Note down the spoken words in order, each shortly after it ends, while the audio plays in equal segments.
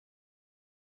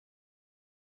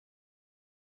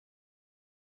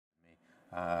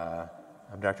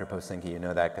I'm Dr. Pocinki. You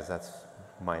know that because that's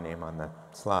my name on the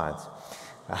slides.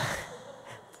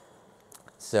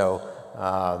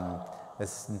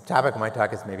 This topic of my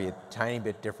talk is maybe a tiny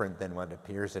bit different than what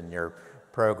appears in your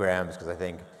programs, because I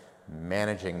think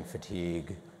managing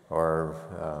fatigue, or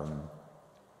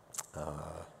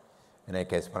in any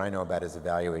case, what I know about is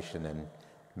evaluation and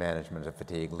management of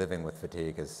fatigue. Living with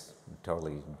fatigue is a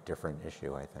totally different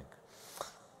issue, I think.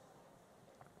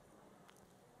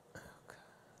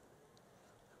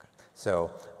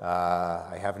 So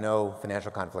I have no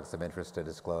financial conflicts of interest to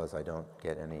disclose. I don't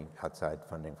get any outside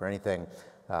funding for anything.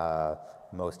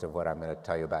 Most of what I'm going to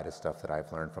tell you about is stuff that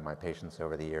I've learned from my patients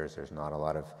over the years. There's not a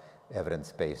lot of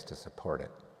evidence base to support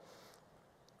it.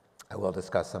 I will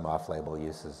discuss some off-label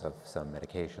uses of some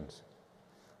medications.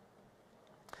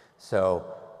 So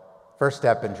first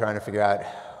step in trying to figure out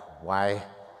why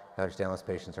Ehlers-Danlos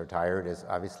patients are tired is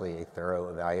obviously a thorough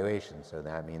evaluation. So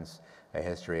that means a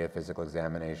history of physical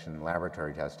examination,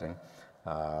 laboratory testing,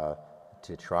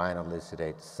 to try and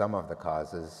elucidate some of the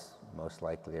causes. Most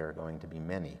likely there are going to be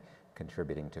many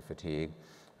contributing to fatigue.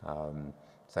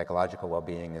 Psychological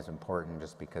well-being is important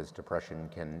just because depression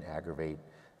can aggravate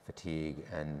fatigue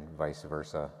and vice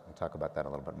versa. We'll talk about that a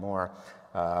little bit more.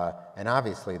 And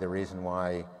obviously the reason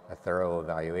why a thorough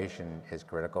evaluation is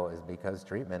critical is because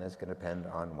treatment is going to depend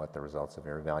on what the results of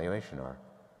your evaluation are.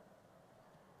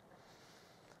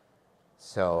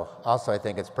 So also I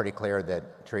think it's pretty clear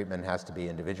that treatment has to be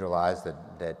individualized,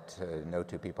 that no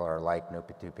two people are alike, no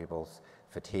two people's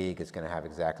fatigue is going to have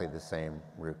exactly the same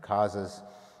root causes.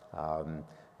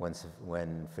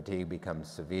 When fatigue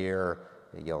becomes severe,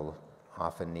 you'll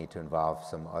often need to involve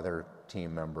some other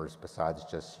team members besides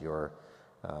just your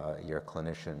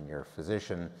clinician, your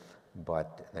physician,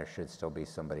 but there should still be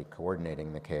somebody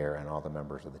coordinating the care and all the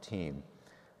members of the team.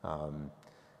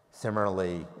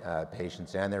 Similarly,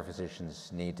 patients and their physicians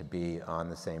need to be on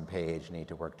the same page, need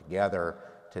to work together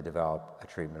to develop a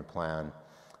treatment plan,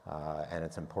 and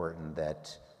it's important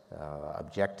that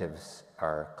objectives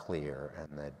are clear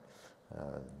and that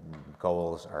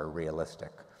goals are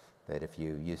realistic. That if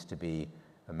you used to be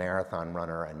a marathon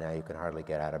runner and now you can hardly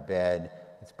get out of bed,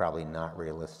 it's probably not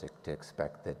realistic to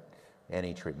expect that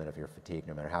any treatment of your fatigue,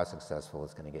 no matter how successful,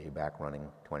 is going to get you back running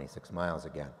 26 miles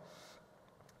again.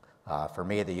 For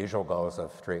me, the usual goals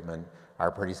of treatment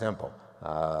are pretty simple.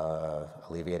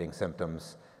 Alleviating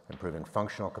symptoms, improving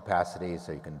functional capacity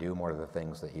so you can do more of the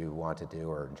things that you want to do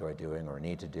or enjoy doing or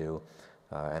need to do,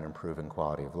 and improving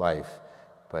quality of life.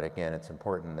 But again, it's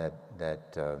important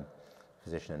that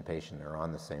physician and patient are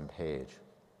on the same page.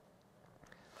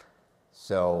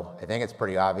 So I think it's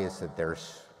pretty obvious that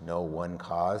there's no one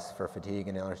cause for fatigue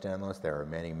in Ehlers-Danlos. There are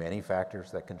many, many factors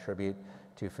that contribute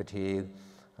to fatigue.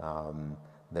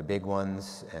 The big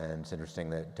ones, and it's interesting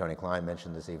that Toni Klein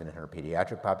mentioned this even in her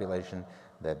pediatric population,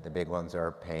 that the big ones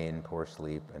are pain, poor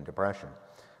sleep, and depression.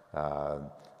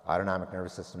 Autonomic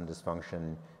nervous system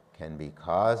dysfunction can be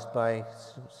caused by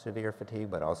severe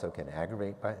fatigue, but also can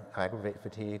aggravate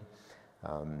fatigue.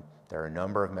 There are a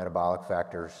number of metabolic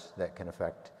factors that can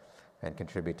affect and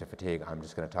contribute to fatigue. I'm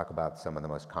just going to talk about some of the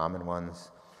most common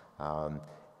ones.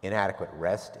 Inadequate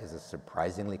rest is a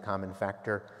surprisingly common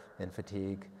factor in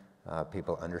fatigue.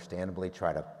 People understandably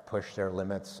try to push their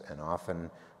limits and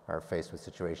often are faced with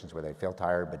situations where they feel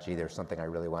tired, but gee, there's something I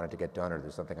really wanted to get done, or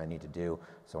there's something I need to do,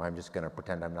 so I'm just going to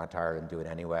pretend I'm not tired and do it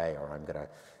anyway, or I'm going to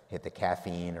hit the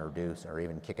caffeine or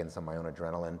even kick in some of my own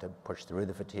adrenaline to push through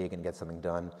the fatigue and get something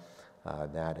done.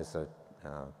 That is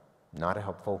not a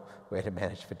helpful way to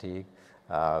manage fatigue.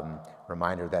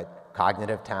 Reminder that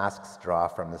cognitive tasks draw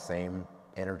from the same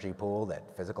energy pool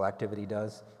that physical activity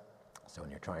does. So when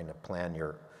you're trying to plan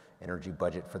your energy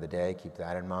budget for the day, keep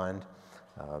that in mind.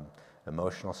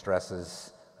 Emotional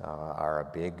stresses are a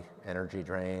big energy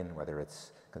drain, whether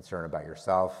it's concern about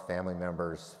yourself, family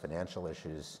members, financial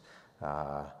issues,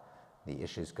 the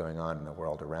issues going on in the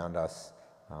world around us,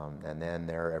 and then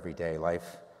their everyday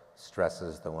life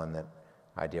stresses. The one that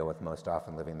I deal with most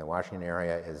often living in the Washington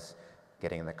area is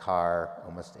getting in the car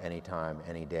almost any time,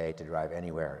 any day to drive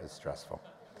anywhere is stressful.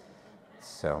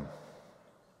 So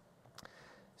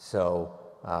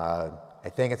I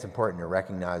think it's important to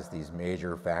recognize these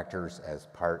major factors as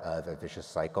part of a vicious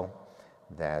cycle,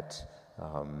 that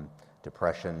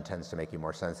depression tends to make you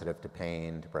more sensitive to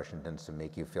pain, depression tends to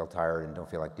make you feel tired and don't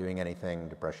feel like doing anything,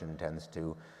 depression tends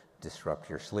to disrupt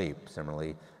your sleep.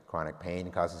 Similarly, chronic pain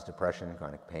causes depression,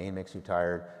 chronic pain makes you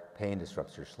tired, pain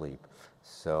disrupts your sleep.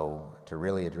 So to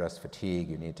really address fatigue,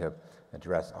 you need to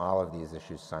address all of these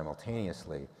issues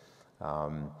simultaneously.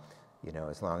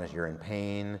 As long as you're in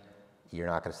pain, you're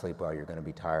not going to sleep well, you're going to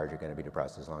be tired, you're going to be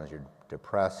depressed. As long as you're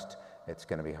depressed, it's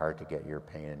going to be hard to get your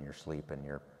pain and your sleep and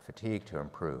your fatigue to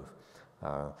improve.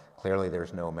 Clearly,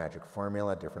 there's no magic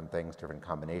formula. Different things, different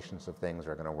combinations of things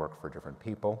are going to work for different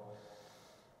people.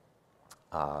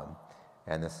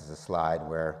 And this is a slide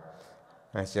where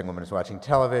a nice young woman is watching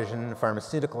television, a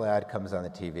pharmaceutical ad comes on the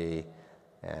TV,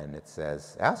 and it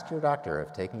says, ask your doctor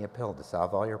if taking a pill to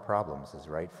solve all your problems is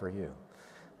right for you.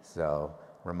 So,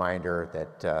 reminder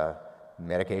that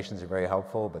medications are very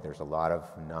helpful, but there's a lot of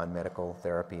non-medical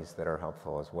therapies that are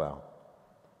helpful as well.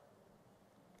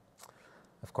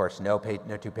 Of course, no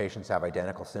two patients have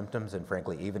identical symptoms, and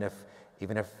frankly, even if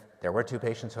there were two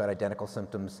patients who had identical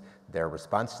symptoms, their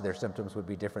response to their symptoms would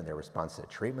be different, their response to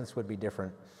treatments would be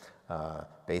different,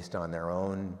 based on their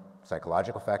own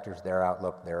psychological factors, their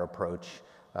outlook, their approach,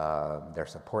 their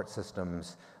support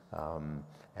systems,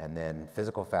 and then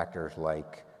physical factors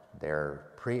like their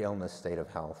pre-illness state of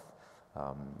health.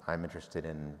 I'm interested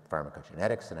in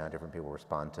pharmacogenetics and how different people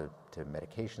respond to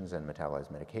medications and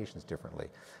metabolize medications differently.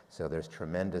 So there's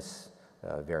tremendous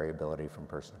variability from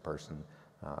person to person.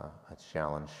 A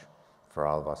challenge for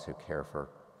all of us who care for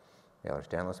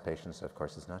Ehlers-Danlos patients. Of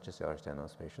course, it's not just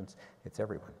Ehlers-Danlos patients, it's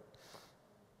everyone.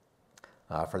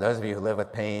 For those of you who live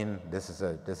with pain, this is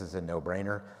a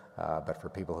no-brainer. But for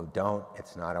people who don't,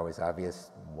 it's not always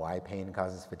obvious why pain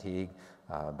causes fatigue.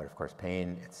 But of course,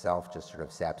 pain itself just sort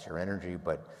of saps your energy,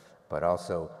 but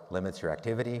also limits your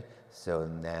activity. So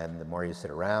then the more you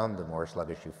sit around, the more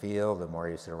sluggish you feel. The more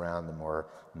you sit around, the more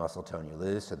muscle tone you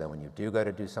lose. So then when you do go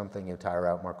to do something, you tire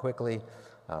out more quickly.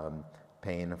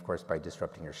 Pain, of course, by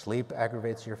disrupting your sleep,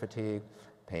 aggravates your fatigue.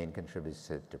 Pain contributes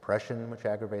to depression, which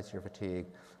aggravates your fatigue.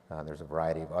 There's a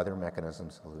variety of other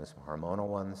mechanisms, including some hormonal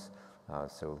ones.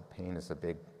 So pain is a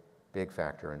big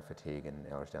factor in fatigue in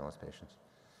Ehlers-Danlos patients.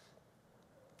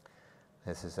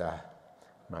 This is a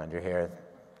reminder here.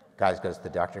 Guy goes to the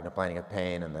doctor complaining of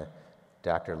pain, and the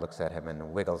doctor looks at him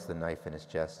and wiggles the knife in his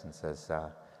chest and says,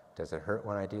 does it hurt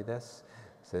when I do this?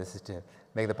 So this is to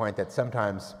make the point that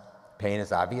sometimes pain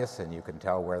is obvious and you can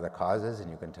tell where the cause is and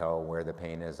you can tell where the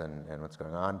pain is and what's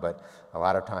going on, but a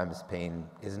lot of times pain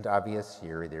isn't obvious.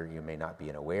 You may not be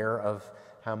aware of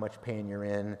how much pain you're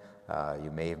in.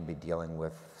 You may even be dealing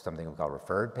with something we call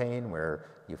referred pain, where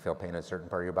you feel pain in a certain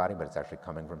part of your body, but it's actually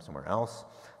coming from somewhere else.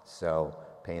 So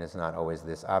pain is not always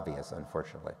this obvious,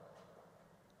 unfortunately.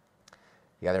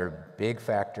 The other big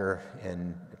factor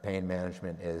in pain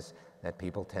management is that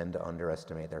people tend to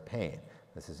underestimate their pain.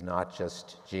 This is not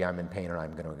just, gee, I'm in pain and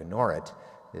I'm going to ignore it.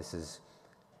 This is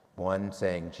one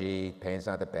saying, gee, pain's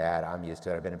not that bad, I'm used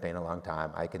to it, I've been in pain a long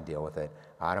time, I can deal with it,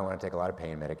 I don't want to take a lot of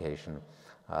pain medication.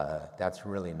 That's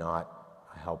really not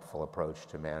a helpful approach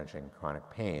to managing chronic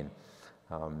pain.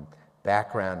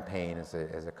 Background pain is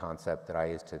a concept that I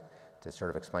use to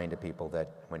sort of explain to people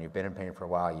that when you've been in pain for a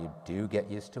while, you do get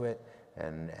used to it,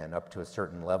 and up to a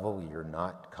certain level, you're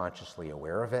not consciously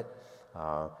aware of it,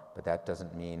 but that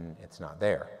doesn't mean it's not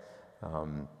there.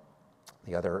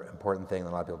 The other important thing that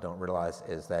a lot of people don't realize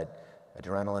is that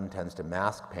adrenaline tends to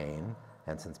mask pain,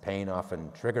 and since pain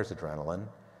often triggers adrenaline,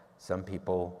 some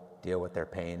people deal with their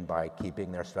pain by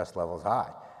keeping their stress levels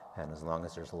high, and as long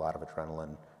as there's a lot of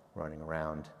adrenaline running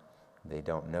around, they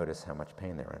don't notice how much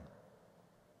pain they're in.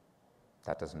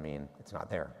 That doesn't mean it's not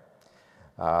there.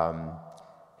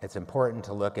 It's important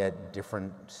to look at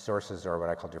different sources, or what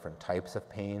I call different types of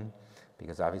pain,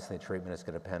 because obviously treatment is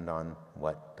going to depend on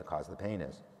what the cause of the pain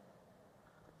is.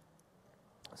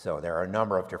 So there are a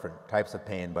number of different types of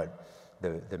pain, but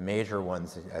the major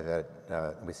ones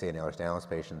that we see in Ehlers-Danlos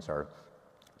patients are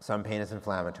some pain is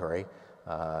inflammatory,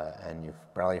 and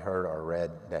you've probably heard or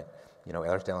read that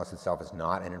Ehlers-Danlos itself is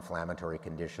not an inflammatory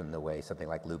condition the way something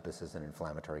like lupus is an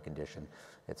inflammatory condition.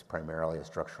 It's primarily a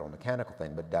structural mechanical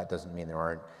thing, but that doesn't mean there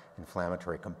aren't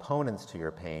inflammatory components to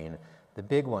your pain, the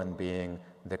big one being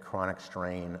the chronic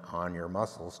strain on your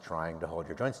muscles trying to hold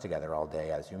your joints together all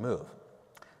day as you move.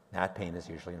 That pain is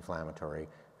usually inflammatory,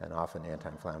 and often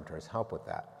anti-inflammatories help with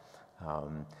that.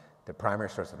 The primary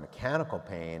source of mechanical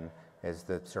pain is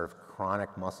the sort of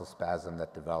chronic muscle spasm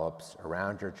that develops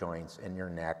around your joints, in your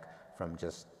neck, from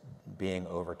just being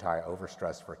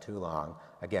overstressed for too long,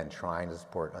 again, trying to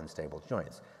support unstable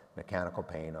joints. Mechanical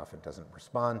pain often doesn't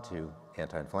respond to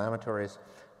anti-inflammatories.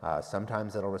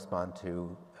 Sometimes it'll respond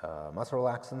to muscle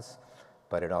relaxants,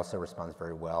 but it also responds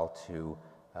very well to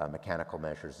mechanical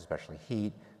measures, especially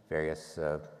heat, various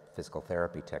physical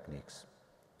therapy techniques.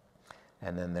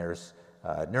 And then there's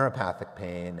neuropathic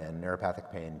pain, and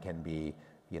neuropathic pain can be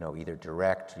either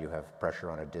direct, you have pressure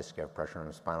on a disc, you have pressure on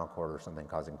a spinal cord or something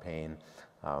causing pain,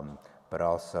 but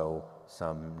also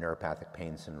some neuropathic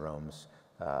pain syndromes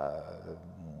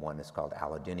One is called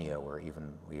allodynia, where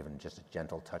even just a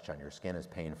gentle touch on your skin is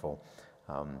painful.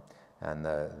 And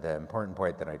the important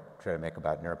point that I try to make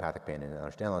about neuropathic pain in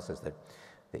Ehlers-Danlos is that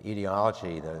the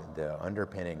etiology, the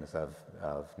underpinnings of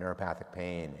neuropathic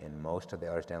pain in most of the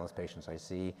Ehlers-Danlos patients I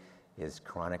see is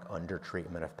chronic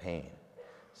undertreatment of pain.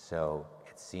 So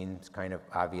it seems kind of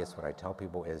obvious. What I tell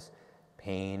people is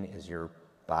pain is your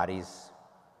body's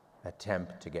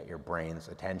attempt to get your brain's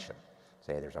attention.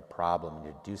 Say there's a problem,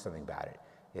 you do something about it.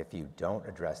 If you don't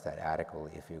address that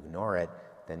adequately, if you ignore it,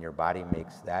 then your body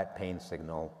makes that pain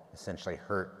signal essentially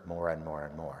hurt more and more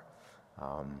and more.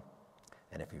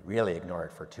 And if you really ignore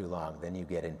it for too long, then you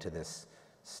get into this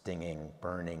stinging,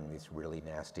 burning, these really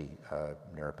nasty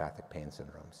neuropathic pain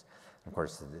syndromes. Of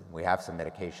course, we have some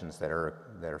medications that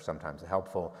are sometimes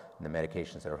helpful, and the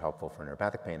medications that are helpful for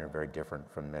neuropathic pain are very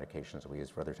different from the medications we use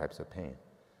for other types of pain.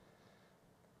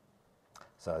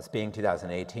 So it's being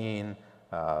 2018,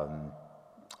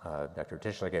 Dr.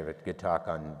 Tischler gave a good talk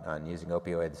on using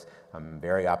opioids. I'm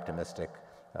very optimistic.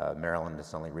 Maryland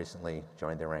has only recently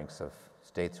joined the ranks of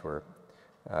states where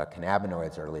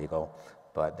cannabinoids are legal,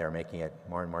 but they're making it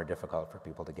more and more difficult for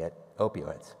people to get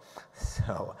opioids.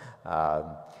 So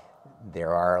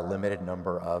there are a limited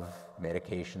number of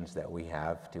medications that we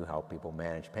have to help people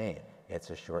manage pain. It's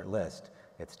a short list.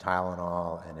 It's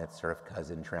Tylenol and it's sort of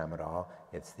cousin tramadol.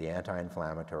 It's the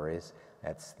anti-inflammatories.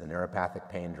 It's the neuropathic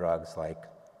pain drugs like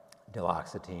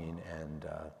duloxetine and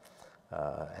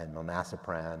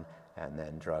milnacipran, and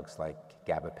then drugs like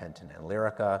gabapentin and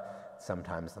Lyrica.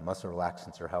 Sometimes the muscle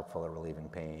relaxants are helpful at relieving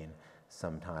pain.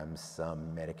 Sometimes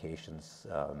some medications,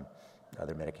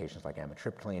 other medications like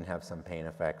amitriptyline have some pain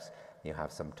effects. You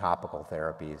have some topical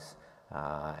therapies,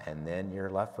 and then you're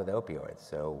left with opioids.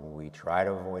 So we try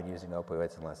to avoid using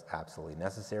opioids unless absolutely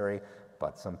necessary,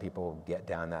 but some people get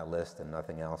down that list and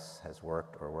nothing else has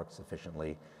worked or worked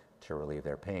sufficiently to relieve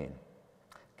their pain.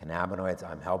 Cannabinoids,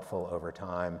 I'm helpful over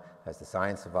time. As the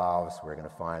science evolves, we're going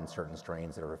to find certain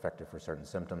strains that are effective for certain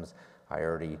symptoms. I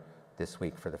already, this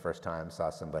week for the first time, saw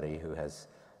somebody who has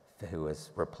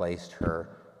replaced her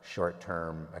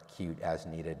short-term acute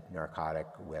as-needed narcotic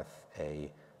with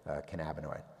a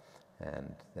cannabinoid,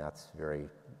 and that's very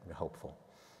hopeful.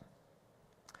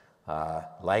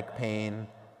 Like pain,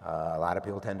 a lot of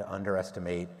people tend to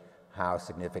underestimate how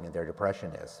significant their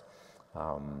depression is.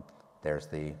 There's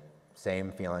the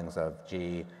same feelings of,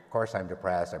 gee, of course I'm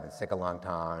depressed, I've been sick a long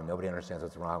time, nobody understands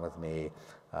what's wrong with me,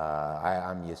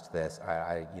 I'm used to this,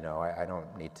 I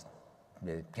don't need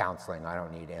counseling, I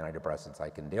don't need antidepressants, I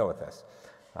can deal with this.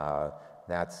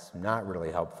 That's not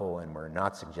really helpful, and we're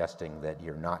not suggesting that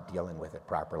you're not dealing with it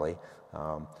properly.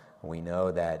 We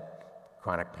know that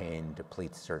chronic pain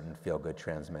depletes certain feel-good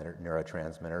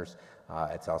neurotransmitters.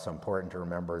 It's also important to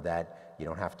remember that you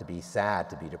don't have to be sad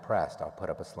to be depressed. I'll put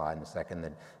up a slide in a second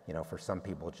that, for some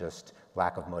people, just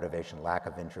lack of motivation, lack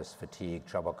of interest, fatigue,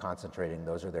 trouble concentrating,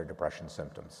 those are their depression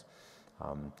symptoms.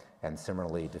 And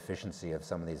similarly, deficiency of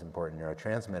some of these important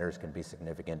neurotransmitters can be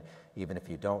significant even if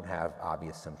you don't have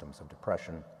obvious symptoms of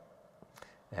depression.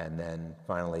 And then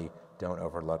finally, don't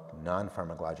overlook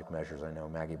non-pharmacologic measures. I know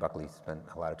Maggie Buckley spent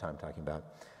a lot of time talking about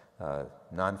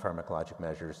non-pharmacologic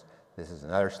measures. This is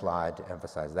another slide to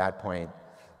emphasize that point.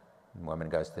 The woman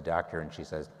goes to the doctor and she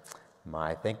says,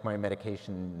 I think my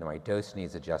medication, my dose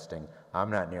needs adjusting. I'm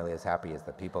not nearly as happy as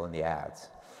the people in the ads.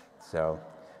 So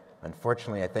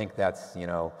unfortunately, I think that's,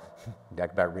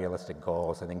 talk about realistic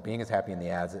goals. I think being as happy in the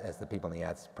ads as the people in the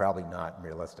ads is probably not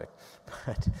realistic.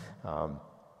 But,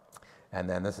 and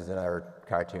then this is another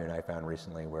cartoon I found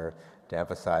recently where to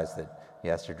emphasize that,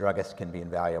 yes, your druggist can be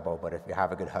invaluable, but if you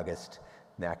have a good huggist,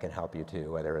 that can help you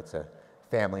too, whether it's a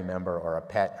family member or a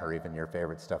pet or even your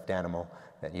favorite stuffed animal.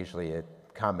 That usually a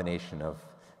combination of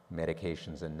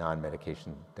medications and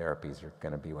non-medication therapies are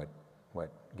going to be what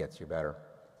gets you better.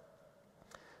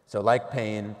 So like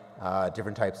pain,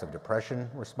 different types of depression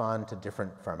respond to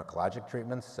different pharmacologic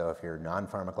treatments. So if your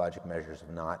non-pharmacologic measures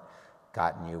have not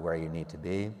gotten you where you need to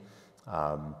be,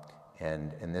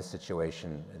 and in this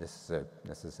situation, this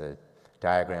is a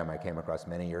diagram I came across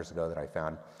many years ago that I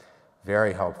found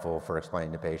very helpful for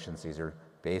explaining to patients. These are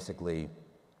basically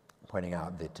pointing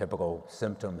out the typical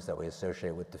symptoms that we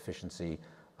associate with deficiency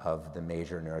of the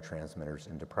major neurotransmitters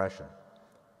in depression.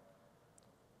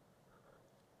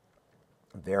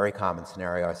 A very common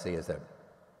scenario I see is that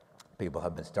people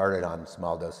have been started on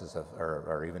small doses of,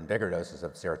 or even bigger doses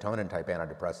of serotonin-type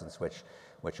antidepressants,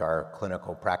 which our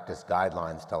clinical practice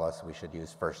guidelines tell us we should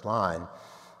use first line,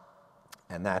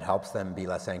 and that helps them be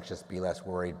less anxious, be less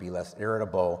worried, be less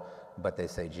irritable, but they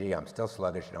say, gee, I'm still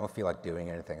sluggish, I don't feel like doing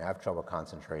anything, I have trouble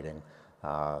concentrating,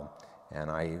 And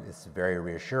it's very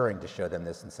reassuring to show them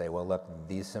this and say, well, look,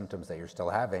 these symptoms that you're still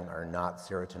having are not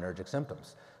serotonergic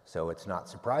symptoms. So it's not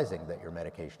surprising that your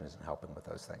medication isn't helping with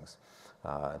those things.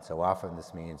 And so often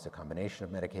this means a combination of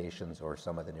medications or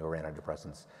some of the newer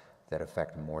antidepressants that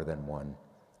affect more than one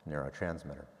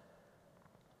neurotransmitter.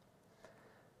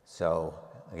 So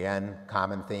again,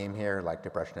 common theme here, like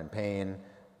depression and pain,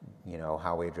 you know,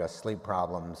 how we address sleep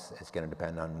problems is going to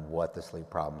depend on what the sleep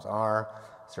problems are.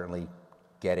 Certainly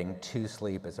getting to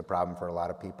sleep is a problem for a lot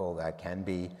of people. That can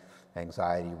be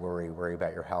anxiety, worry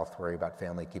about your health, worry about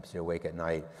family keeps you awake at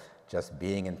night. Just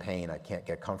being in pain, I can't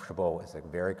get comfortable, is a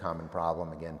very common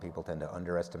problem. Again, people tend to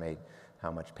underestimate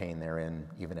how much pain they're in,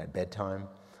 even at bedtime.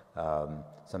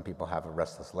 Some people have a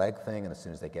restless leg thing, and as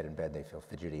soon as they get in bed, they feel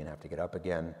fidgety and have to get up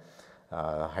again.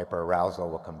 Hyperarousal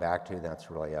we'll come back to. That's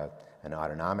really an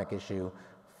autonomic issue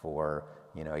for,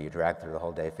 you know, you drag through the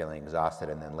whole day feeling exhausted,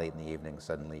 and then late in the evening,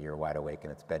 suddenly you're wide awake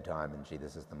and it's bedtime, and gee,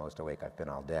 this is the most awake I've been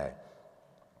all day.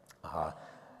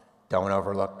 Don't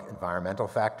overlook environmental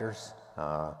factors.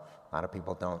 A lot of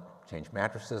people don't change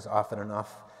mattresses often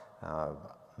enough.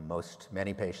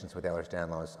 Many patients with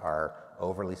Ehlers-Danlos are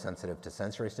overly sensitive to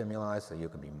sensory stimuli, so you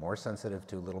can be more sensitive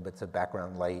to little bits of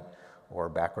background light or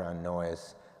background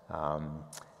noise.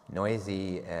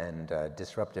 Noisy and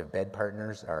disruptive bed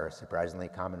partners are a surprisingly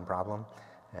common problem,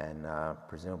 and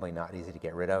presumably not easy to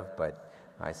get rid of, but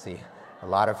I see a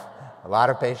lot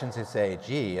of patients who say,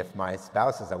 gee, if my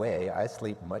spouse is away, I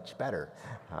sleep much better.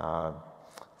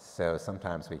 So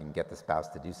sometimes we can get the spouse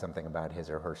to do something about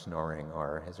his or her snoring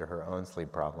or his or her own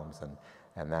sleep problems,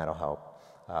 and that'll help.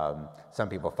 Some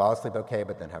people fall asleep okay,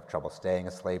 but then have trouble staying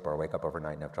asleep or wake up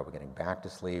overnight and have trouble getting back to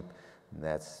sleep.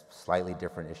 That's slightly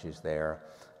different issues there.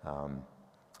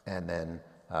 And then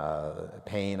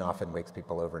pain often wakes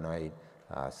people overnight.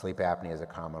 Sleep apnea is a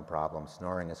common problem.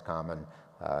 Snoring is common.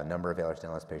 A number of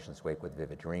Ehlers-Danlos patients wake with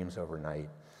vivid dreams overnight.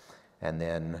 And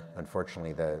then,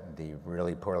 unfortunately, the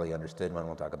really poorly understood one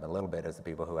we'll talk about a little bit is the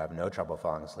people who have no trouble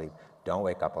falling asleep, don't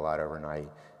wake up a lot overnight,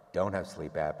 don't have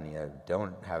sleep apnea,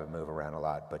 don't have move around a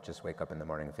lot, but just wake up in the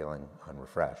morning feeling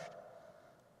unrefreshed.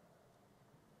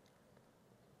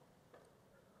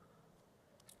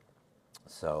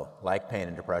 So, like pain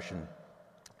and depression,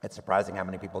 it's surprising how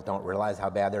many people don't realize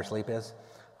how bad their sleep is.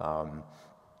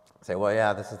 Say, well,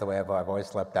 yeah, this is the way I've always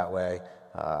slept that way.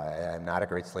 I'm not a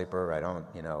great sleeper. I don't,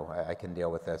 you know, I can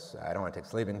deal with this. I don't want to take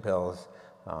sleeping pills.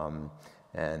 My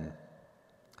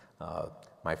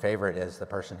favorite is the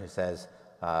person who says,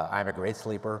 I'm a great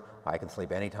sleeper. I can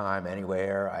sleep anytime,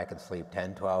 anywhere. I can sleep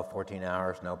 10, 12, 14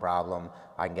 hours, no problem.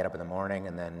 I can get up in the morning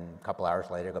and then a couple hours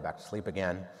later go back to sleep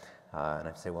again. And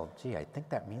I say, well, gee, I think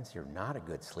that means you're not a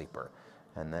good sleeper.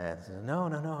 And then I say, no,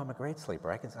 I'm a great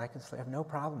sleeper. I can sleep, I have no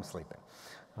problem sleeping.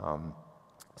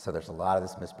 So there's a lot of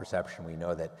this misperception. We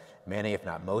know that many, if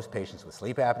not most, patients with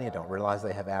sleep apnea don't realize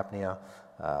they have apnea.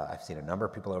 I've seen a number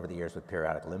of people over the years with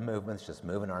periodic limb movements, just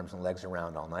moving arms and legs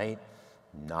around all night,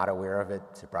 not aware of it.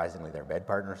 Surprisingly, their bed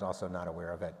partner's also not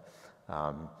aware of it.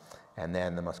 And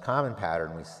then the most common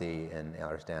pattern we see in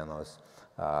Ehlers-Danlos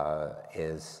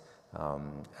is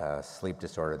a sleep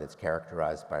disorder that's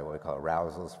characterized by what we call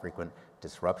arousals, frequent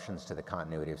disruptions to the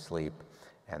continuity of sleep,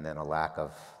 and then a lack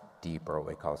of deep or what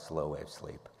we call slow wave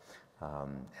sleep.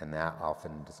 And that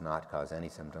often does not cause any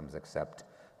symptoms except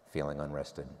feeling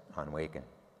unrested, unwakened.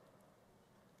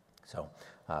 So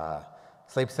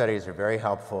sleep studies are very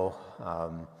helpful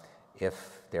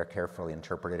if they're carefully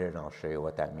interpreted, and I'll show you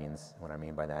what that means, what I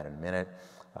mean by that in a minute.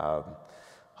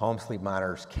 Home sleep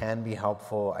monitors can be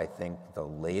helpful. I think the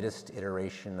latest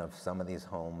iteration of some of these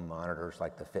home monitors,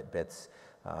 like the Fitbits,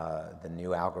 the new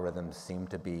algorithms seem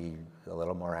to be a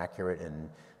little more accurate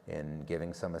in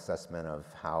giving some assessment of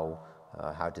how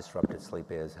disrupted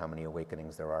sleep is, how many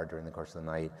awakenings there are during the course of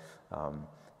the night.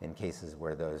 In cases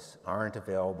where those aren't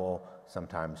available,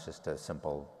 sometimes just a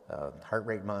simple heart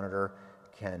rate monitor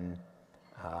can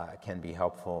be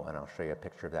helpful, and I'll show you a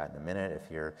picture of that in a minute. If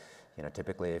you're,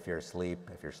 typically if you're asleep,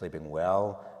 if you're sleeping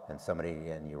well,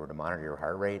 and you were to monitor your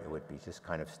heart rate, it would be just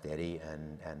kind of steady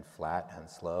and flat and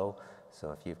slow.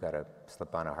 So if you've got to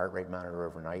slip on a heart rate monitor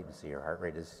overnight and see your heart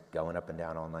rate is going up and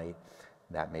down all night,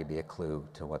 that may be a clue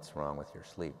to what's wrong with your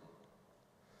sleep.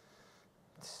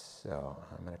 So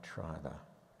I'm going to try the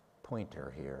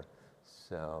pointer here.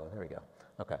 So there we go.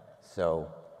 Okay,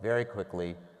 so very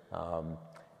quickly,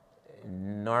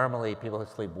 normally people who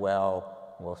sleep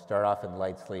well will start off in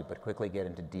light sleep, but quickly get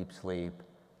into deep sleep,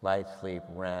 light sleep,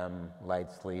 REM,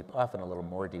 light sleep, often a little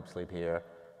more deep sleep here,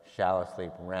 shallow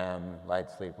sleep, REM, light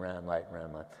sleep, REM, light,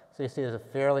 REM, light. So you see there's a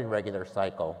fairly regular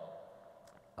cycle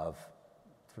of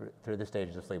through the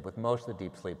stages of sleep, with most of the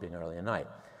deep sleep being early in night.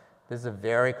 This is a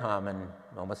very common,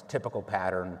 almost typical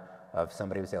pattern of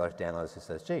somebody with Ehlers-Danlos who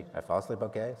says, gee, I fall asleep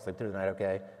okay, sleep through the night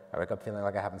okay, I wake up feeling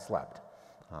like I haven't slept.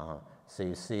 So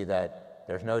you see that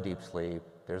there's no deep sleep,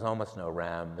 there's almost no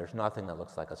REM, there's nothing that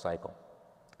looks like a cycle.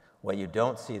 What you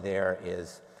don't see there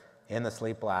is, in the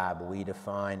sleep lab, we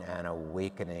define an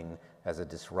awakening as a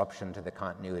disruption to the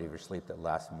continuity of your sleep that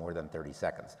lasts more than 30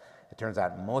 seconds. It turns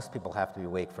out most people have to be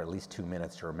awake for at least 2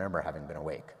 minutes to remember having been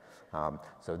awake.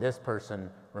 So this person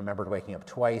remembered waking up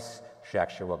twice, she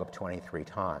actually woke up 23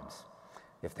 times.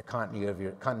 If the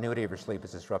continuity of your sleep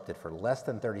is disrupted for less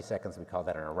than 30 seconds, we call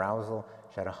that an arousal.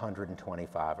 She had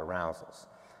 125 arousals.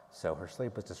 So her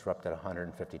sleep was disrupted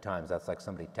 150 times. That's like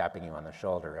somebody tapping you on the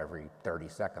shoulder every 30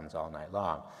 seconds all night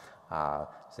long.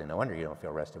 So no wonder you don't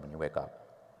feel rested when you wake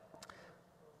up.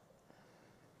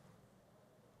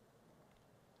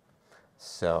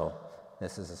 So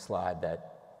this is a slide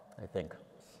that I think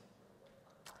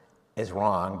is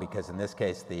wrong, because in this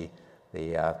case the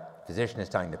physician is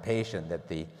telling the patient that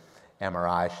the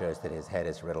MRI shows that his head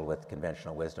is riddled with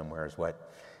conventional wisdom, whereas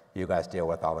what you guys deal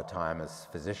with all the time is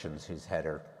physicians whose head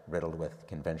are riddled with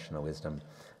conventional wisdom.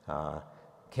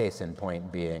 Case in point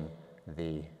being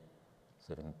the,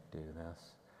 see if I can do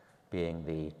this, being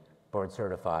the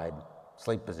board-certified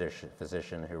sleep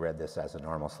physician who read this as a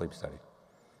normal sleep study.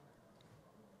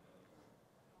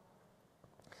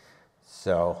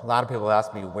 So a lot of people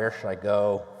ask me, where should I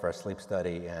go for a sleep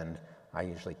study? And I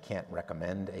usually can't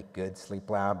recommend a good sleep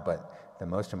lab, but the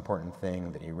most important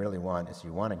thing that you really want is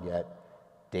you want to get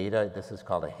data. This is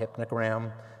called a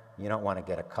hypnogram. You don't want to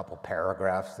get a couple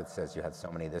paragraphs that says you had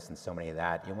so many of this and so many of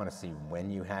that. You want to see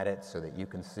when you had it so that you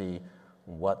can see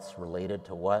what's related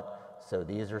to what. So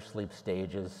these are sleep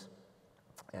stages,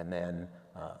 and then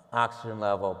oxygen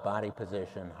level, body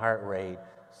position, heart rate.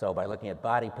 So by looking at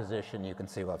body position, you can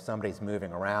see, well, if somebody's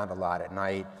moving around a lot at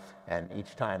night and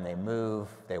each time they move,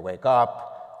 they wake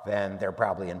up, then they're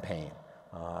probably in pain.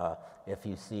 If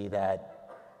you see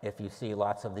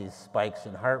lots of these spikes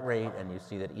in heart rate and you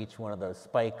see that each one of those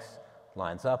spikes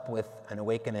lines up with an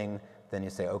awakening, then you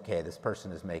say, okay, this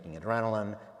person is making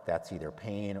adrenaline, that's either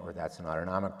pain or that's an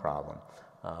autonomic problem.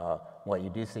 What you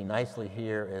do see nicely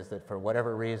here is that for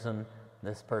whatever reason,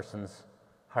 this person's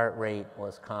heart rate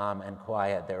was calm and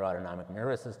quiet, their autonomic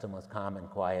nervous system was calm and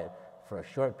quiet for a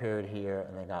short period here,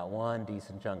 and they got one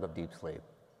decent chunk of deep sleep.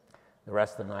 The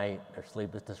rest of the night, their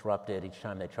sleep is disrupted. Each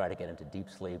time they try to get into deep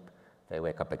sleep, they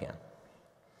wake up again.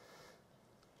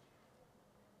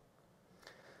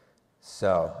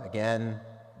 So again,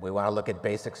 we want to look at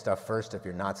basic stuff first if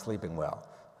you're not sleeping well.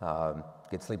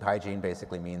 Good sleep hygiene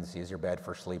basically means use your bed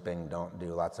for sleeping. Don't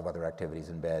do lots of other activities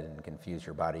in bed and confuse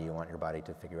your body. You want your body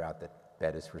to figure out that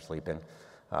bed is for sleeping.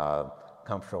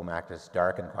 Comfortable mattress,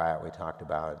 dark and quiet we talked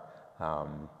about.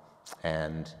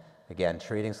 And again,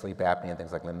 treating sleep apnea and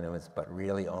things like limb movements, but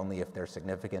really only if they're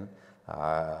significant.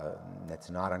 It's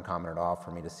not uncommon at all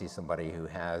for me to see somebody who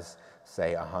has,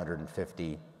 say,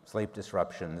 150 sleep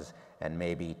disruptions and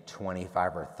maybe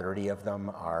 25 or 30 of them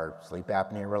are sleep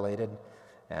apnea related.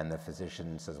 And the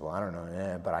physician says, well, I don't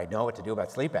know, but I know what to do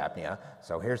about sleep apnea.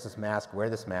 So here's this mask, wear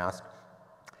this mask.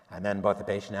 And then both the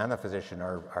patient and the physician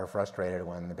are frustrated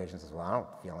when the patient says, well, I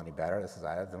don't feel any better.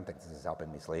 I don't think this is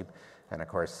helping me sleep. And of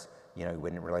course, you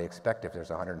wouldn't really expect if there's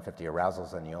 150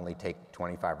 arousals and you only take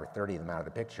 25 or 30 of them out of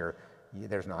the picture,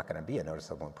 there's not going to be a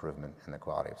noticeable improvement in the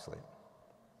quality of sleep.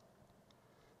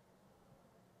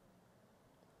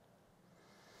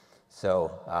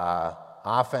 So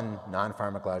often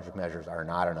non-pharmacologic measures are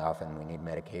not enough, and we need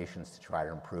medications to try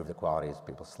to improve the quality of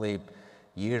people's sleep.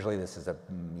 Usually this is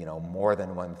more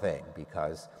than one thing,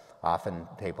 because often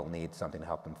people need something to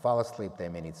help them fall asleep. They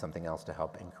may need something else to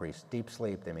help increase deep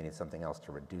sleep. They may need something else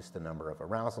to reduce the number of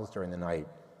arousals during the night.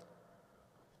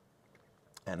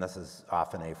 And this is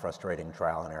often a frustrating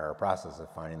trial and error process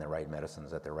of finding the right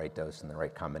medicines at the right dose and the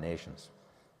right combinations.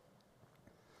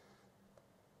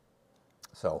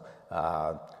 So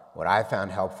what I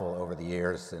found helpful over the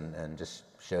years, and just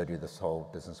showed you this whole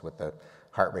business with the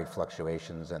heart rate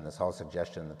fluctuations and this whole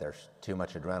suggestion that there's too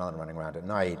much adrenaline running around at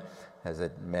night, is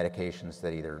that medications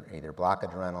that either block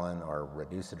adrenaline or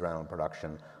reduce adrenaline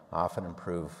production often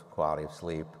improve quality of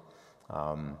sleep.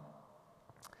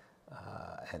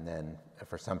 And then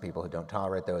for some people who don't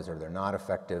tolerate those or they're not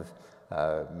effective,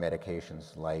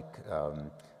 medications like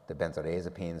the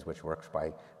benzodiazepines, which works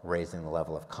by raising the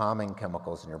level of calming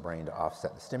chemicals in your brain to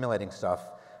offset the stimulating stuff,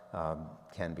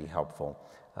 can be helpful.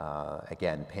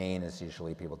 Again, pain is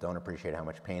usually, people don't appreciate how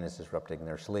much pain is disrupting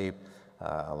their sleep.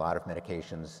 A lot of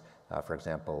medications, for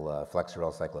example,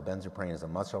 Flexeril cyclobenzaprine is a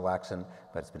muscle relaxant,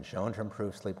 but it's been shown to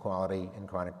improve sleep quality in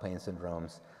chronic pain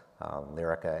syndromes.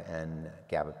 Lyrica and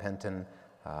gabapentin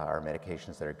are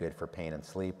medications that are good for pain and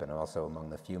sleep, and also among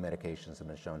the few medications that have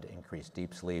been shown to increase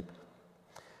deep sleep.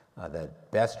 The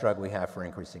best drug we have for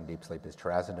increasing deep sleep is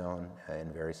trazodone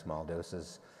in very small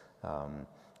doses.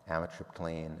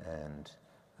 Amitriptyline and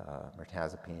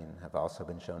mirtazapine have also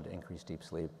been shown to increase deep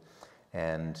sleep.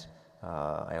 And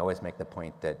I always make the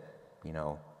point that, you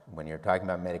know, when you're talking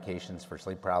about medications for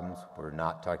sleep problems, we're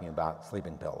not talking about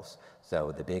sleeping pills.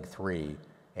 So the big three,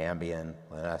 Ambien,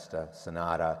 Lunesta,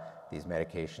 Sonata, these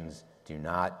medications do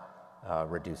not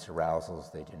reduce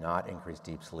arousals. They do not increase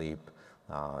deep sleep.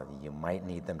 You might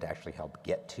need them to actually help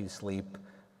get to sleep,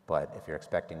 but if you're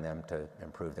expecting them to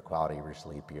improve the quality of your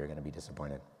sleep, you're going to be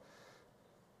disappointed.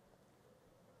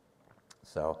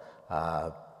 So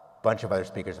a bunch of other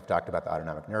speakers have talked about the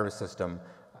autonomic nervous system.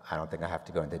 I don't think I have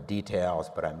to go into details,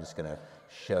 but I'm just going to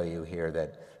show you here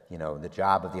that, you know, the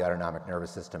job of the autonomic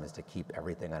nervous system is to keep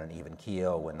everything on an even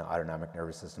keel. When the autonomic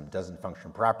nervous system doesn't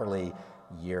function properly,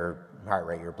 your heart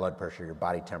rate, your blood pressure, your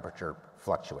body temperature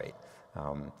fluctuate.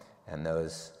 And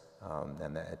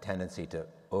the tendency to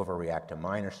overreact to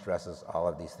minor stresses, all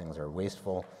of these things are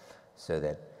wasteful, so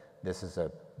that this is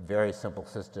a very simple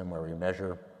system where we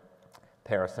measure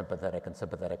parasympathetic and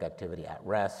sympathetic activity at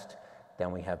rest.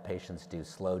 Then we have patients do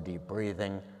slow, deep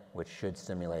breathing, which should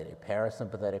stimulate a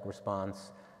parasympathetic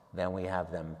response. Then we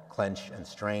have them clench and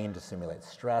strain to simulate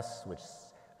stress,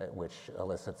 which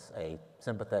elicits a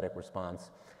sympathetic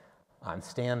response. On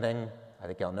standing, I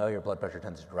think y'all know your blood pressure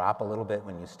tends to drop a little bit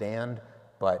when you stand,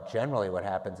 but generally what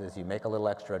happens is you make a little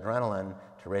extra adrenaline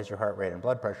to raise your heart rate and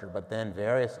blood pressure, but then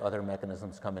various other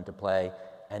mechanisms come into play,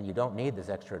 and you don't need this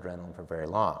extra adrenaline for very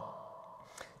long.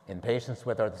 In patients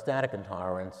with orthostatic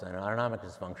intolerance and autonomic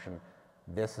dysfunction,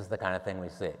 this is the kind of thing we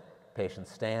see. Patient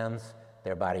stands,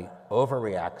 their body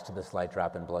overreacts to the slight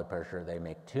drop in blood pressure, they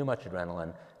make too much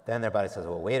adrenaline, then their body says,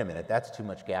 well, wait a minute, that's too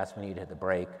much gas, we need to hit the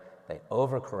brake. They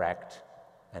overcorrect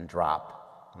and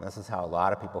drop. And this is how a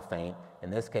lot of people faint. In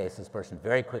this case, this person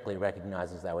very quickly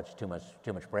recognizes that it's too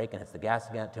much brake and hits the gas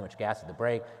again, too much gas at the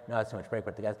brake, no, it's too much brake,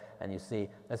 but the gas, and you see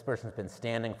this person's been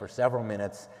standing for several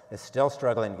minutes, is still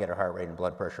struggling to get her heart rate and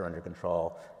blood pressure under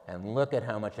control, and look at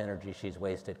how much energy she's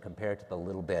wasted compared to the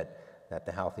little bit that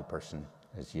the healthy person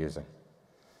is using.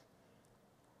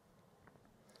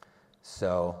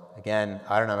 So again,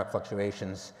 autonomic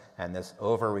fluctuations and this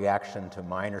overreaction to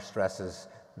minor stresses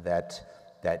that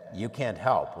you can't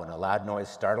help. When a loud noise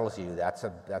startles you, that's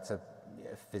a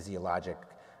physiologic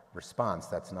response.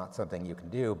 That's not something you can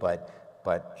do,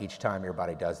 but each time your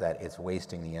body does that, it's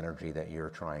wasting the energy that you're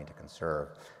trying to conserve.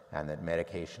 And that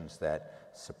medications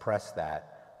that suppress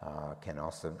that can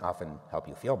also often help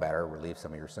you feel better, relieve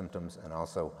some of your symptoms, and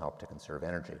also help to conserve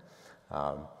energy.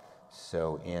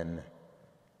 So in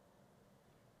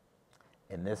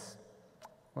this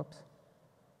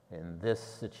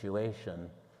situation,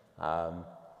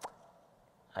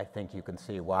 I think you can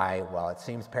see why, while it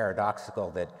seems paradoxical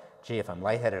that, gee, if I'm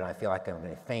lightheaded and I feel like I'm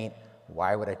going to faint,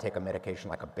 why would I take a medication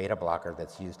like a beta blocker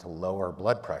that's used to lower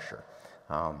blood pressure?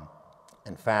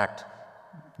 In fact,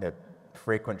 the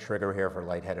frequent trigger here for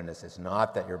lightheadedness is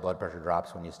not that your blood pressure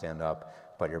drops when you stand up,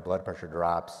 but your blood pressure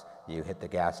drops, you hit the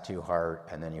gas too hard,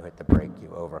 and then you hit the brake, you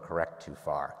overcorrect too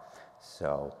far.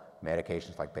 So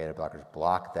medications like beta blockers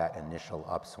block that initial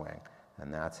upswing,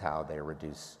 and that's how they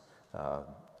reduce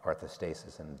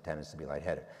orthostasis and the tendency to be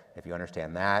lightheaded. If you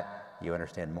understand that, you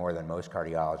understand more than most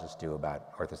cardiologists do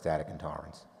about orthostatic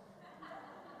intolerance.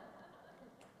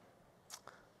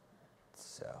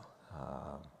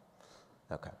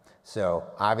 So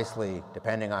obviously,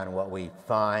 depending on what we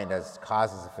find as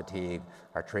causes of fatigue,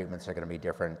 our treatments are going to be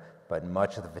different, but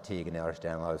much of the fatigue in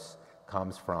Ehlers-Danlos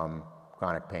comes from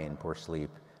chronic pain, poor sleep,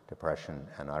 depression,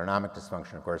 and autonomic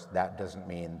dysfunction. Of course, that doesn't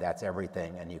mean that's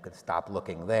everything and you can stop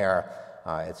looking there.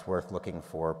 It's worth looking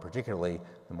for particularly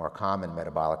the more common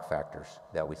metabolic factors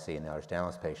that we see in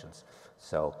Ehlers-Danlos patients.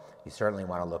 So you certainly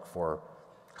want to look for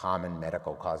common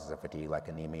medical causes of fatigue like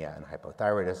anemia and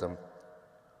hypothyroidism.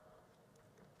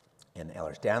 In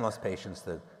Ehlers-Danlos patients,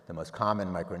 the most common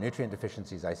micronutrient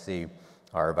deficiencies I see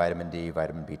are vitamin D,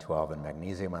 vitamin B12, and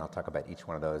magnesium, and I'll talk about each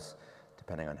one of those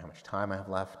depending on how much time I have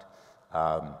left.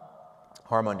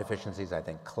 Hormone deficiencies, I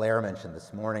think Claire mentioned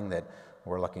this morning that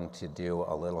we're looking to do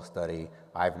a little study.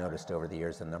 I've noticed over the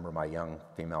years the number of my young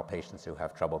female patients who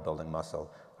have trouble building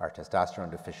muscle are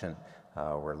testosterone deficient.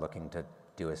 We're looking to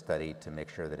do a study to make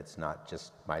sure that it's not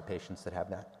just my patients that have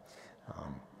that.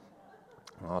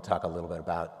 I'll talk a little bit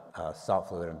about salt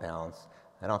fluid imbalance.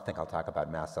 I don't think I'll talk about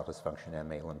mast cell dysfunction. Ann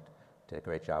Maitland did a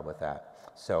great job with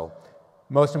that. So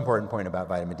most important point about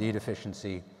vitamin D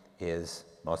deficiency is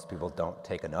most people don't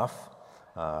take enough.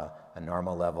 A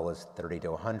normal level is 30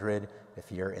 to 100.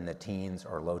 If you're in the teens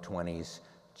or low 20s,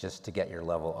 just to get your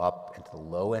level up into the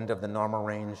low end of the normal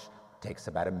range takes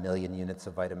about 1 million units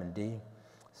of vitamin D.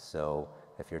 So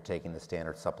if you're taking the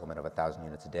standard supplement of 1,000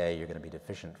 units a day, you're going to be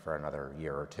deficient for another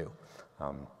year or two.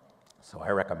 So I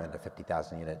recommend a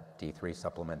 50,000 unit D3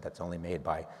 supplement that's only made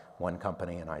by one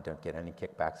company, and I don't get any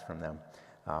kickbacks from them.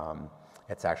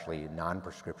 It's actually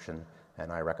non-prescription,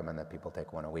 and I recommend that people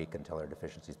take one a week until their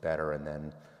deficiency is better, and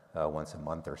then once a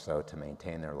month or so to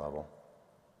maintain their level.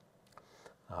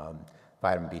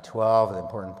 Vitamin B12, the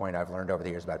important point I've learned over the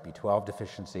years about B12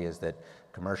 deficiency is that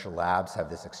commercial labs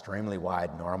have this extremely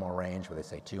wide normal range where they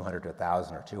say 200 to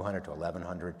 1,000 or 200 to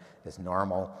 1,100 is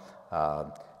normal.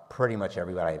 Pretty much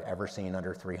everybody I've ever seen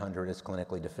under 300 is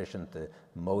clinically deficient. The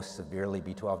most severely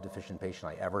B12 deficient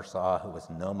patient I ever saw, who was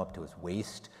numb up to his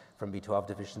waist from B12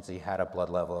 deficiency, had a blood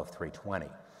level of 320.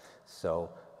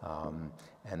 So,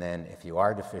 and then if you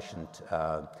are deficient,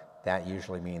 that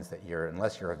usually means that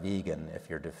unless you're a vegan, if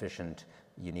you're deficient,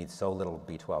 you need so little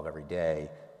B12 every day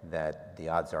that the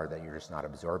odds are that you're just not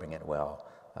absorbing it well,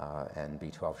 and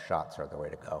B12 shots are the way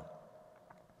to go.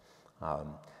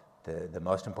 The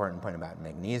most important point about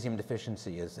magnesium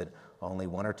deficiency is that only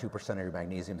 1 or 2% of your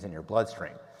magnesium is in your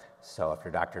bloodstream. So if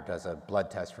your doctor does a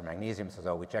blood test for magnesium, says,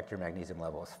 oh, we checked your magnesium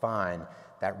level, it's fine,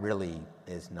 that really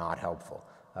is not helpful.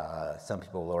 Some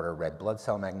people will order red blood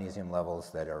cell magnesium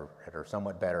levels that are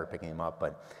somewhat better at picking them up,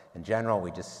 but in general we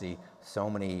just see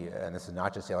so many, and this is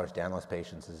not just Ehlers-Danlos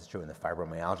patients, this is true in the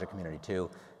fibromyalgia community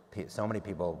too, so many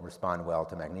people respond well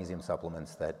to magnesium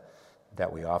supplements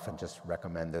that we often just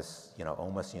recommend this,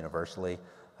 almost universally.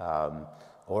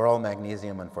 Oral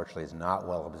magnesium, unfortunately, is not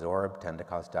well absorbed, tend to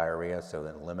cause diarrhea, so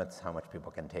it limits how much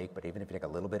people can take, but even if you take a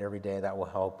little bit every day, that will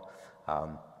help.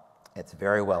 It's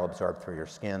very well absorbed through your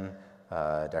skin.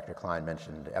 Dr. Klein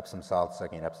mentioned Epsom salts.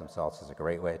 Sucking Epsom salts is a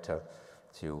great way to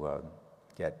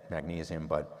get magnesium,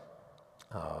 but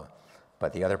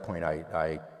the other point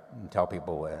I tell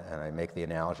people, and I make the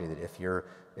analogy that if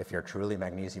you're truly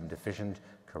magnesium deficient,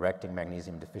 correcting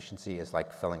magnesium deficiency is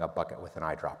like filling a bucket with an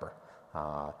eyedropper.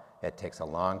 It takes a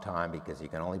long time because you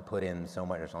can only put in so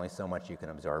much, there's only so much you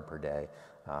can absorb per day,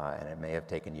 and it may have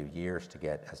taken you years to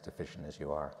get as deficient as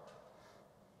you are.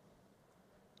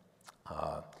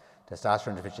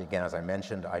 Testosterone deficiency, again, as I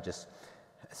mentioned,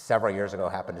 several years ago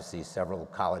happened to see several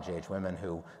college-age women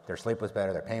who their sleep was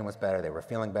better, their pain was better, they were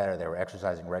feeling better, they were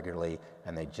exercising regularly,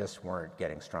 and they just weren't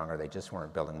getting stronger, they just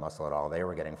weren't building muscle at all. They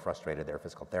were getting frustrated, their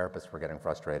physical therapists were getting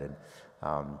frustrated.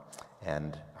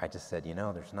 And I just said,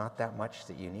 there's not that much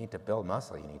that you need to build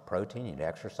muscle. You need protein, you need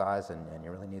exercise, and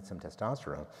you really need some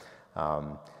testosterone.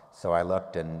 So I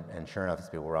looked, and sure enough, these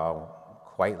people were all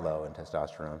quite low in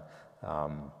testosterone.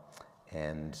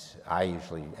 And I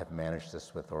usually have managed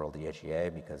this with oral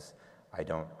DHEA because I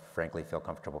don't, frankly, feel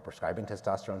comfortable prescribing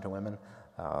testosterone to women.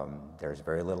 There's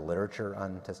very little literature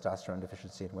on testosterone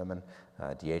deficiency in women.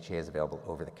 DHEA is available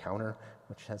over the counter,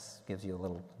 which gives you a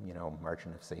little,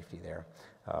 margin of safety there.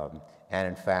 And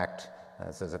in fact,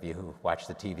 those of you who watch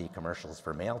the TV commercials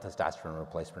for male testosterone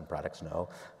replacement products know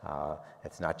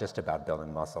it's not just about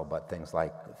building muscle, but things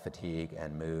like fatigue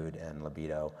and mood and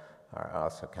libido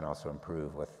can also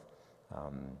improve with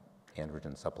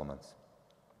androgen supplements.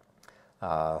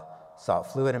 Salt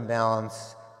fluid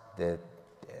imbalance.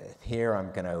 Here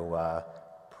I'm going to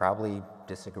probably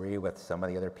disagree with some of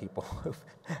the other people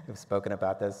who've spoken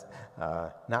about this.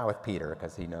 Not with Peter,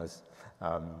 because he knows,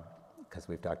 because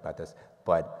we've talked about this.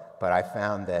 But I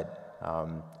found that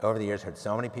over the years, I've heard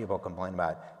so many people complain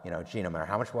about, gee, no matter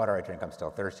how much water I drink, I'm still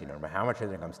thirsty. No matter how much I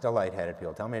drink, I'm still lightheaded.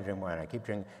 People tell me to drink more, and I keep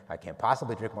drinking. I can't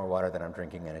possibly drink more water than I'm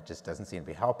drinking, and it just doesn't seem to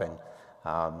be helping.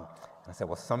 And I said,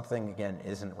 well, something, again,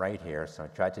 isn't right here. So I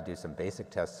tried to do some basic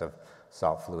tests of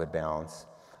salt fluid balance.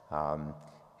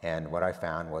 And what I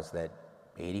found was that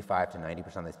 85 to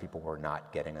 90% of these people were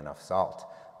not getting enough salt.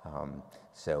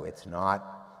 So it's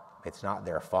not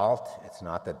their fault. It's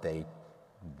not that they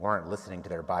weren't listening to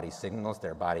their body's signals.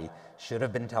 Their body should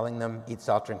have been telling them, eat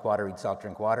salt, drink water,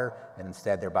 and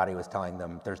instead their body was telling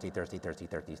them, thirsty, thirsty, thirsty,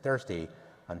 thirsty, thirsty,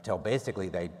 until basically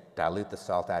they dilute the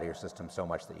salt out of your system so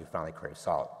much that you finally crave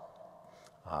salt.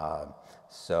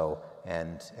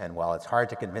 And while it's hard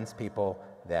to convince people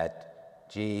that,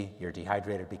 gee, you're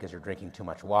dehydrated because you're drinking too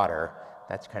much water,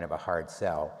 that's kind of a hard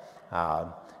sell.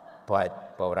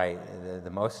 But what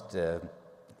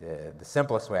the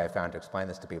simplest way I found to explain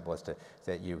this to people is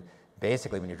that you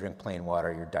basically, when you drink plain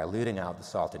water, you're diluting out the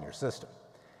salt in your system.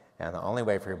 And the only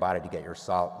way for your body to get your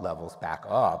salt levels back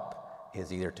up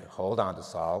is either to hold on to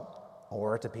salt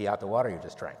or to pee out the water you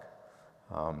just drank.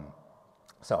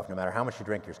 So if no matter how much you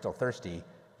drink, you're still thirsty,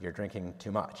 you're drinking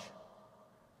too much.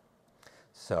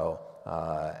 So,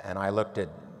 and I looked at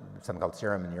something called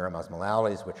serum and urine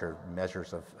osmolality, which are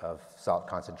measures of salt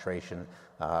concentration.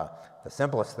 The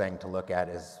simplest thing to look at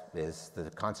is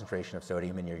the concentration of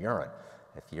sodium in your urine.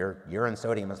 If your urine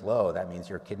sodium is low, that means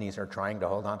your kidneys are trying to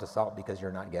hold on to salt because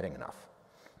you're not getting enough.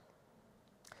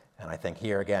 And I think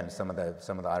here again, some of the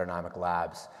autonomic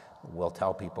labs will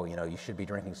tell people, you know, you should be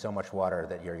drinking so much water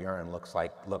that your urine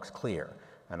looks clear,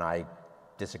 and I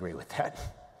disagree with that.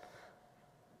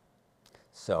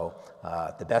 So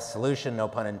the best solution, no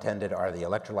pun intended, are the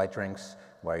electrolyte drinks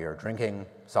where you're drinking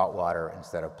salt water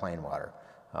instead of plain water.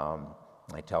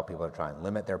 I tell people to try and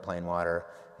limit their plain water.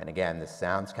 And again, this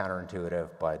sounds counterintuitive,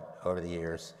 but over the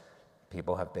years,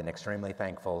 people have been extremely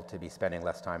thankful to be spending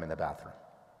less time in the bathroom.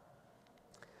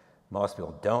 Most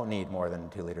people don't need more than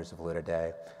 2 liters of fluid a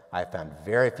day. I've found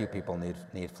very few people need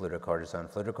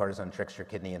fludrocortisone. Fludrocortisone tricks your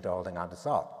kidney into holding on to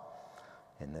salt.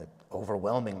 In the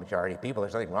overwhelming majority of people,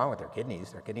 there's nothing wrong with their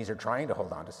kidneys. Their kidneys are trying to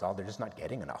hold on to salt. They're just not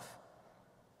getting enough.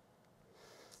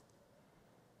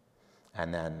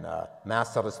 And then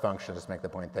mast cell dysfunction, just make the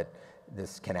point that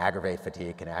this can aggravate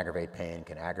fatigue, can aggravate pain,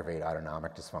 can aggravate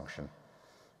autonomic dysfunction.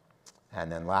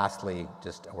 And then lastly,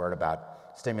 just a word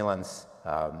about stimulants.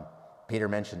 Peter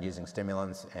mentioned using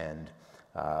stimulants, and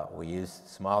we use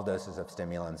small doses of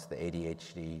stimulants, the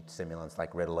ADHD stimulants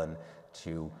like Ritalin,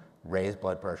 to raise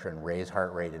blood pressure and raise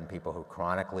heart rate in people who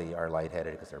chronically are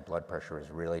lightheaded because their blood pressure is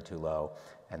really too low,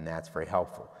 and that's very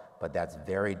helpful. But that's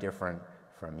very different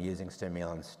from using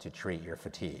stimulants to treat your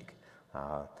fatigue.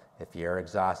 If you're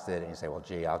exhausted and you say, well,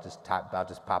 gee, I'll just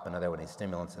pop another one of these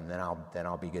stimulants and then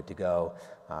I'll be good to go,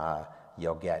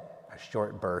 you'll get a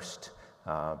short burst.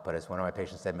 But as one of my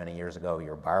patients said many years ago,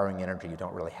 you're borrowing energy you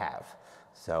don't really have.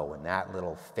 So when that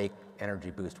little fake energy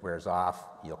boost wears off,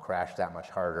 you'll crash that much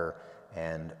harder,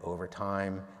 and over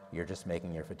time, you're just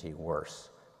making your fatigue worse.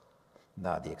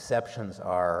 Now, the exceptions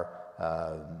are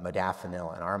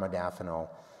modafinil and armodafinil,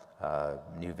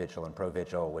 Nuvigil and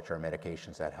Provigil, which are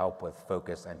medications that help with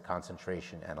focus and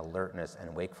concentration and alertness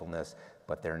and wakefulness,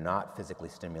 but they're not physically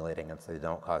stimulating, and so they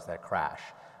don't cause that crash.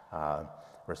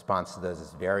 Response to those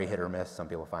is very hit or miss. Some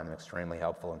people find them extremely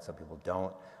helpful and some people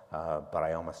don't, but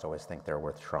I almost always think they're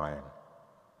worth trying.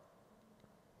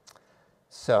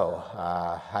 So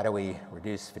how do we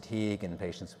reduce fatigue in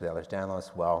patients with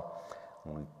Ehlers-Danlos? Well,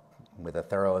 with a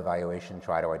thorough evaluation,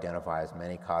 try to identify as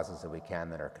many causes that we can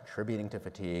that are contributing to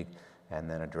fatigue, and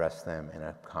then address them in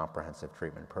a comprehensive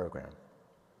treatment program.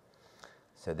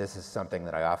 So this is something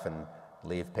that I often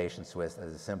leave patients with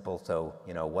as simple. So,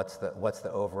 you know, what's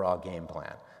the overall game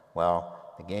plan?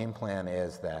 Well, the game plan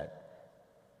is that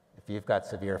if you've got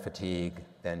severe fatigue,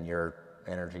 then your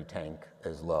energy tank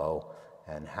is low.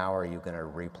 And how are you going to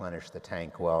replenish the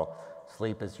tank? Well,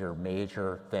 sleep is your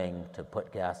major thing to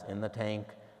put gas in the tank,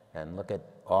 and look at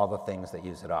all the things that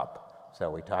use it up. So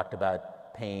we talked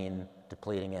about pain,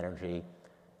 depleting energy.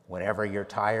 Whenever you're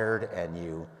tired and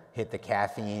you hit the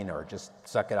caffeine or just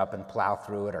suck it up and plow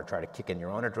through it or try to kick in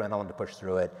your own adrenaline to push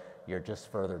through it, you're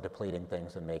just further depleting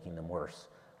things and making them worse.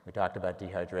 We talked about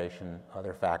dehydration,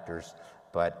 other factors,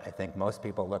 but I think most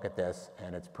people look at this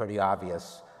and it's pretty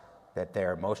obvious that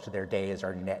most of their days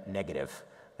are net negative.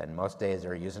 And most days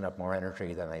they're using up more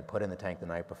energy than they put in the tank the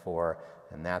night before,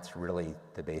 and that's really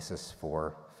the basis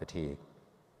for fatigue.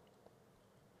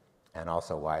 And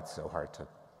also why it's so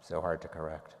hard to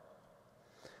correct.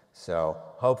 So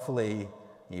hopefully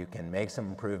you can make some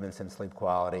improvements in sleep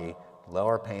quality,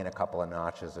 lower pain a couple of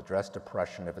notches, address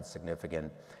depression if it's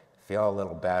significant, feel a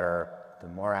little better. The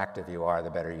more active you are,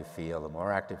 the better you feel. The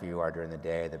more active you are during the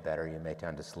day, the better you may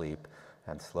tend to sleep,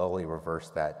 and slowly reverse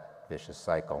that vicious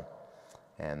cycle.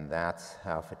 And that's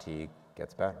how fatigue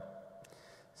gets better.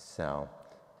 So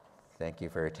thank you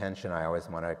for your attention. I always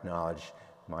want to acknowledge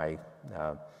my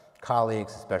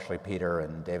colleagues, especially Peter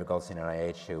and David Goldstein at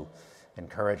NIH, who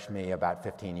encouraged me about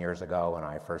 15 years ago when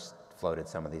I first floated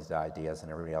some of these ideas,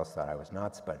 and everybody else thought I was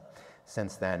nuts. But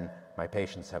since then, my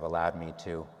patients have allowed me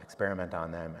to experiment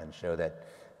on them and show that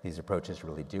these approaches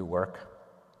really do work.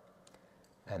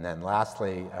 And then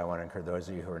lastly, I want to encourage those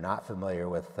of you who are not familiar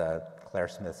with Claire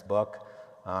Smith's book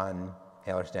on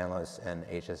Ehlers-Danlos and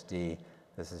HSD.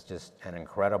 This is just an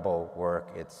incredible work.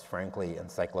 It's frankly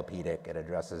encyclopedic. It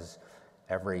addresses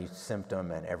every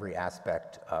symptom and every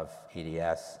aspect of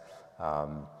EDS.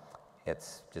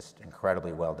 It's just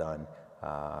incredibly well done,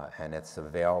 and it's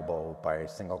available by a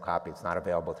single copy. It's not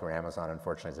available through Amazon,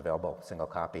 unfortunately. It's available single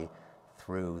copy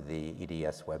through the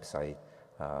EDS website.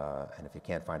 And if you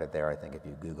can't find it there, I think if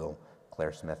you Google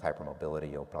Claire Smith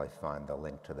hypermobility, you'll probably find the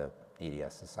link to the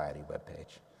EDS Society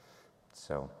webpage.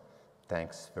 So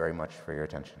thanks very much for your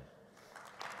attention.